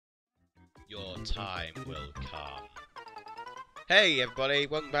Your time will come. Hey everybody,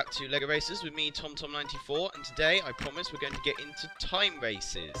 welcome back to LEGO Racers with me, TomTom94, and today I promise we're going to get into time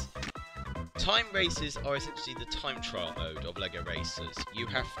races. Time races are essentially the time trial mode of LEGO Racers. You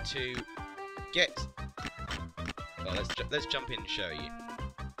have to get... Well, let's jump in and show you.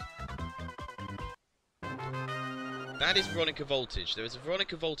 That is Veronica Voltage. There is a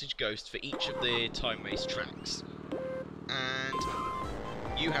Veronica Voltage ghost for each of the time race tracks. And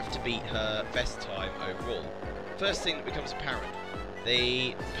you have to beat her best time overall. First thing that becomes apparent,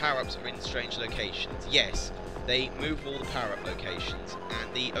 the power-ups are in strange locations. Yes, they move all the power-up locations,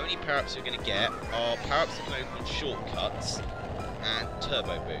 and the only power-ups you're going to get are power-ups that can open shortcuts and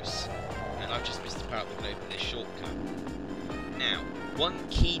turbo boosts. And I've just missed the power-up that can open this shortcut. Now, one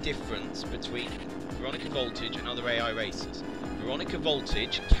key difference between Veronica Voltage and other AI racers. Veronica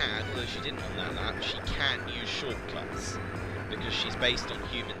Voltage can, although she didn't on that lap, she can use shortcuts because she's based on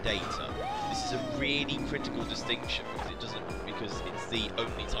human data. This is a really critical distinction because it's the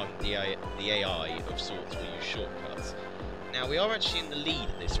only time the AI of sorts will use shortcuts. Now we are actually in the lead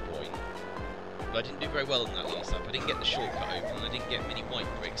at this point, but I didn't do very well in that last lap. I didn't get the shortcut open, and I didn't get many white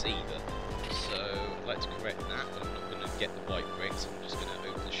bricks either. So I'd like to correct that, but I'm not going to get the white bricks. I'm just going to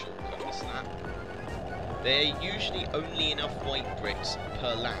open the shortcut this lap. There are usually only enough white bricks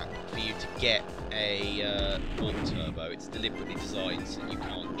per lap for you to get a warp turbo. It's deliberately designed so that you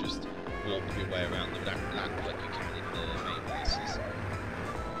can't just warp your way around the lap like you can in the main races.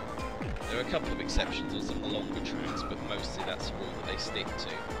 There are a couple of exceptions on some of the longer tracks, but mostly that's the rule that they stick to.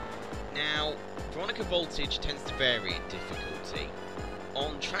 Now, Veronica Voltage tends to vary in difficulty.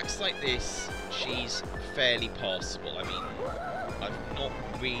 On tracks like this, she's fairly passable. I mean, I've not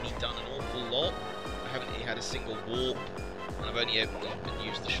really done an awful lot. I haven't really had a single warp, and I've only opened up and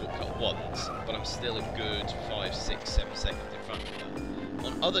used the shortcut once, but I'm still a good 5, 6, 7 seconds in front of her.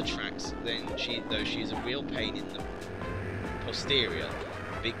 On other tracks, then though she is a real pain in the posterior,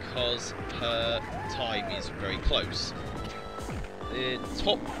 because her time is very close. The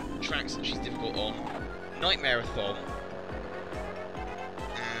top tracks that she's difficult on, Night Marathon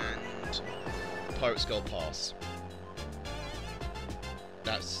and Pirate Skull Pass.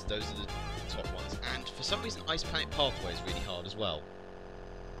 Those are the top ones. And for some reason Ice Planet Pathway is really hard as well.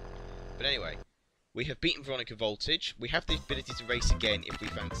 But anyway, we have beaten Veronica Voltage. We have the ability to race again if we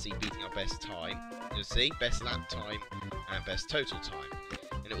fancy beating our best time. You'll see, best lap time and best total time.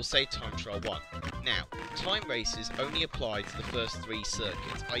 And it will say time trial 1. Now, time races only apply to the first 3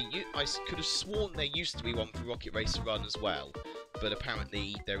 circuits. I could have sworn there used to be one for Rocket Racer Run as well, but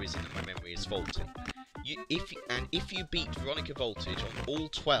apparently there isn't and my memory is faulty. If you beat Veronica Voltage on all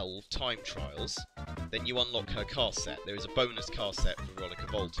 12 time trials, then you unlock her car set. There is a bonus car set for Veronica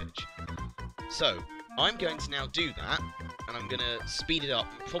Voltage. So, I'm going to now do that, and I'm going to speed it up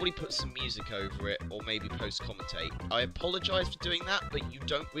and probably put some music over it, or maybe post-commentate. I apologise for doing that, but you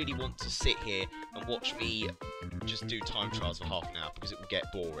don't really want to sit here and watch me just do time trials for half an hour, because it will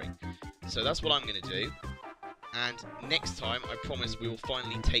get boring. So that's what I'm going to do, and next time, I promise we will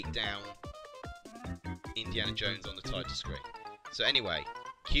finally take down Indiana Jones on the title screen. So anyway,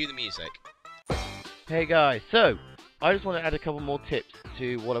 cue the music. Hey guys, so I just want to add a couple more tips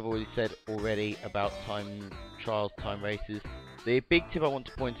to what I've already said about time trials, time races. The big tip I want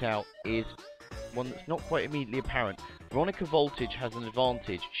to point out is one that's not quite immediately apparent. Veronica Voltage has an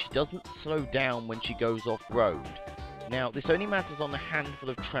advantage. She doesn't slow down when she goes off-road. Now, this only matters on a handful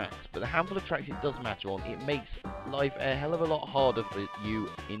of tracks, but the handful of tracks it does matter on, it makes life a hell of a lot harder for you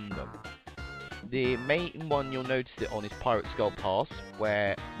in them. The main one you'll notice it on is Pirate Skull Pass,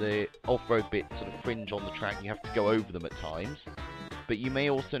 where the off-road bits sort of fringe on the track and you have to go over them at times. But you may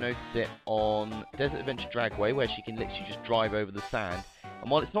also notice it on Desert Adventure Dragway, where she can literally just drive over the sand. And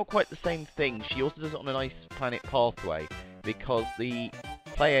while it's not quite the same thing, she also does it on an Ice Planet Pathway, because the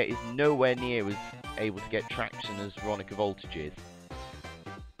player is nowhere near as able to get traction as Veronica Voltage is.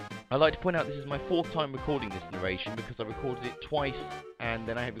 I'd like to point out this is my 4th time recording this narration, because I recorded it twice and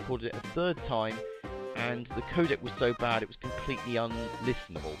then I had recorded it a 3rd time, and the codec was so bad it was completely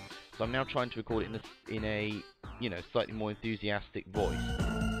unlistenable. So I'm now trying to record it in a you know, slightly more enthusiastic voice.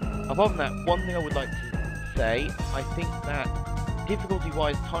 Apart from that, one thing I would like to say, I think that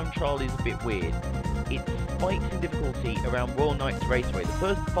difficulty-wise, time trial is a bit weird. It spikes in difficulty around Royal Knights Raceway. The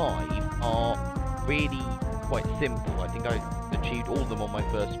first 5 are really quite simple. I think I achieved all of them on my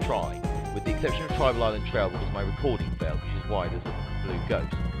first try, with the exception of Tribal Island Trail because my recording failed, which is why there's a blue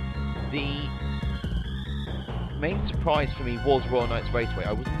ghost. The main surprise for me was Royal Knights Raceway.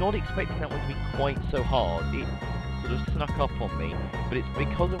 I was not expecting that one to be quite so hard. It sort of snuck up on me, but it's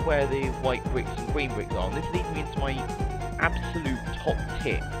because of where the white bricks and green bricks are. And this leads me into my absolute top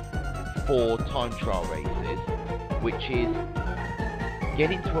tip for time trial races, which is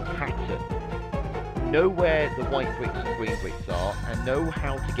get into a pattern, know where the white bricks and green bricks are, and know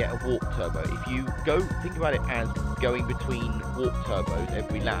how to get a warp turbo. If you think about it as going between warp turbos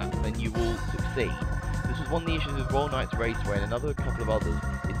every lap, then you will succeed. This was one of the issues with Royal Knights Raceway and another couple of others,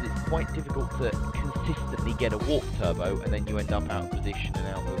 is that it's quite difficult to consistently get a warp turbo, and then you end up out of position and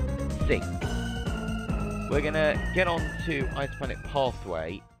out of sync. We're going to get on to Ice Planet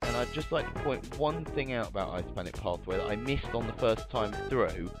Pathway, and I'd just like to point one thing out about Ice Planet Pathway that I missed on the first time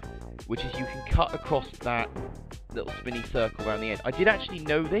through, which is you can cut across that little spinny circle around the end. I did actually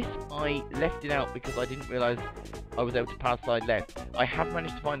know this. I left it out because I didn't realise I was able to power slide left. I have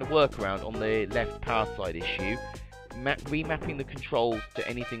managed to find a workaround on the left power slide issue, remapping the controls to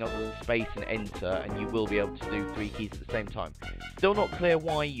anything other than space and enter, and you will be able to do 3 keys at the same time. Still not clear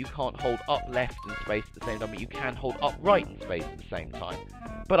why you can't hold up left and space at the same time, but you can hold up right and space at the same time.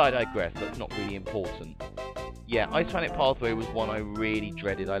 But I digress, that's not really important. Yeah, Ice Planet Pathway was one I really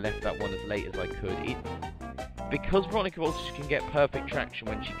dreaded. I left that one as late as I could. Because Veronica Voltage can get perfect traction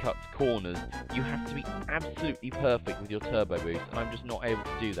when she cuts corners, you have to be absolutely perfect with your turbo boost, and I'm just not able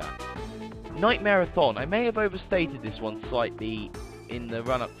to do that. Night Marathon, I may have overstated this one slightly in the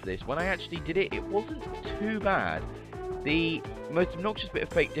run-up to this. When I actually did it, it wasn't too bad. The most obnoxious bit of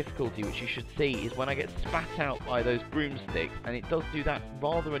fake difficulty, which you should see, is when I get spat out by those broomsticks, and it does do that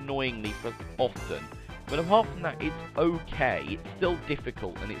rather annoyingly for often. But apart from that, it's okay. It's still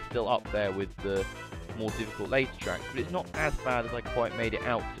difficult, and it's still up there with the more difficult later tracks, but it's not as bad as I quite made it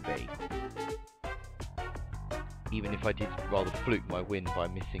out to be. Even if I did rather fluke my win by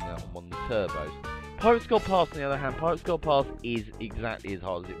missing out on one of the turbos. Pirate Skull Pass, on the other hand, Pirate Skull Pass is exactly as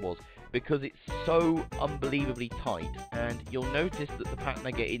hard as it was, because it's so unbelievably tight, and you'll notice that the pattern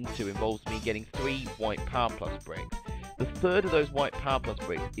I get into involves me getting 3 white Power Plus bricks. The third of those white Power Plus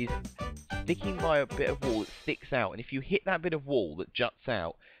bricks is sticking by a bit of wall that sticks out, and if you hit that bit of wall that juts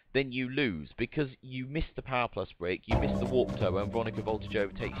out, then you lose, because you missed the Power Plus brick, you missed the Warp Turbo, and Veronica Voltage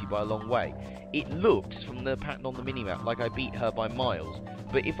overtakes you by a long way. It looks, from the pattern on the minimap, like I beat her by miles,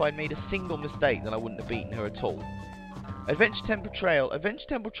 but if I'd made a single mistake, then I wouldn't have beaten her at all. Adventure Temple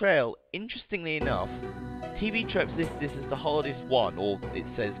Trail, interestingly enough, TV Treps lists this as the hardest one, or it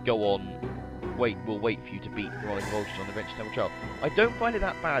says, go on, we'll wait for you to beat Veronica Voltage on Adventure Temple Trail. I don't find it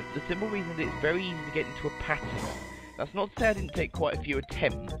that bad, for the simple reason that it's very easy to get into a pattern on. That's not to say I didn't take quite a few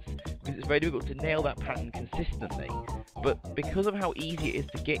attempts, because it's very difficult to nail that pattern consistently, but because of how easy it is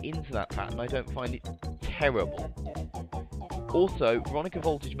to get into that pattern, I don't find it terrible. Also, Veronica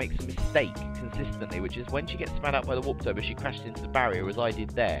Voltage makes a mistake consistently, which is when she gets spat out by the Warp Turbo, she crashes into the barrier, as I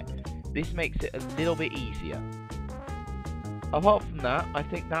did there. This makes it a little bit easier. Apart from that, I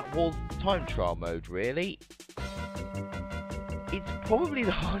think that was time trial mode, really. It's probably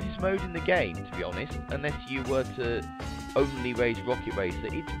the hardest mode in the game, to be honest, unless you were to only race Rocket Racer.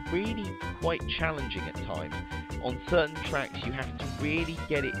 It's really quite challenging at times. On certain tracks, you have to really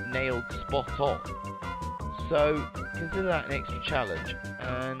get it nailed spot on. So, consider that an extra challenge.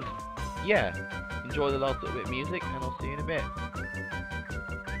 And, yeah, enjoy the last little bit of music, and I'll see you in a bit.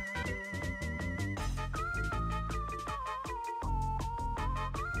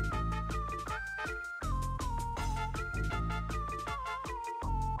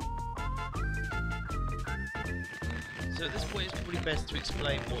 So at this point it's probably best to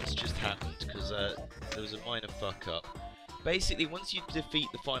explain what's just happened, because there was a minor fuck up. Basically, once you defeat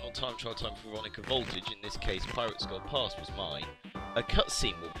the final time trial time for Veronica Voltage, in this case Pirate Skull Pass was mine, a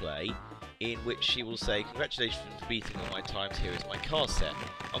cutscene will play in which she will say, "Congratulations for beating all my times, here is my car set."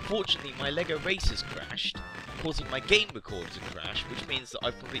 Unfortunately, my Lego Racers crashed, causing my game recorder to crash, which means that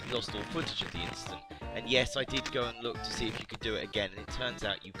I've completely lost all footage of the incident. And yes, I did go and look to see if you could do it again, and it turns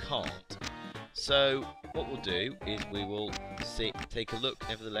out you can't. So, what we'll do is we will take a look,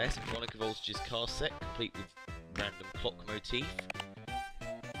 nevertheless, at Veronica Voltage's car set, complete with random clock motif.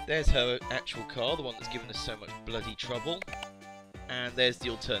 There's her actual car, the one that's given us so much bloody trouble. And there's the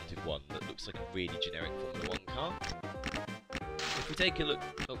alternative one, that looks like a really generic Formula 1 car. If we take a look...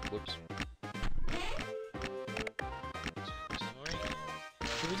 oh, whoops. Sorry.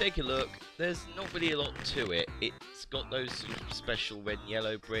 If we take a look, there's not really a lot to it. It's got those sort of special red and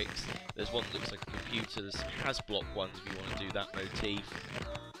yellow bricks. There's one that looks like a computer. There's some has-block ones if you want to do that motif.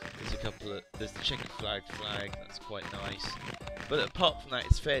 There's a couple of... there's the checkered flag, that's quite nice. But apart from that,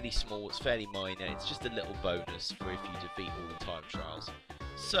 it's fairly small, it's fairly minor. It's just a little bonus for if you defeat all the time trials.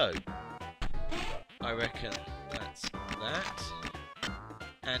 So, I reckon that's that.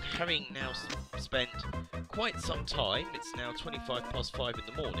 And having now spent quite some time, it's now 5:25 in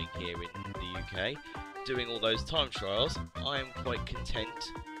the morning here in the UK, doing all those time trials, I am quite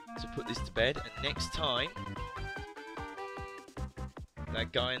content to put this to bed, and next time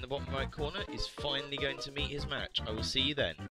that guy in the bottom right corner is finally going to meet his match. I will see you then.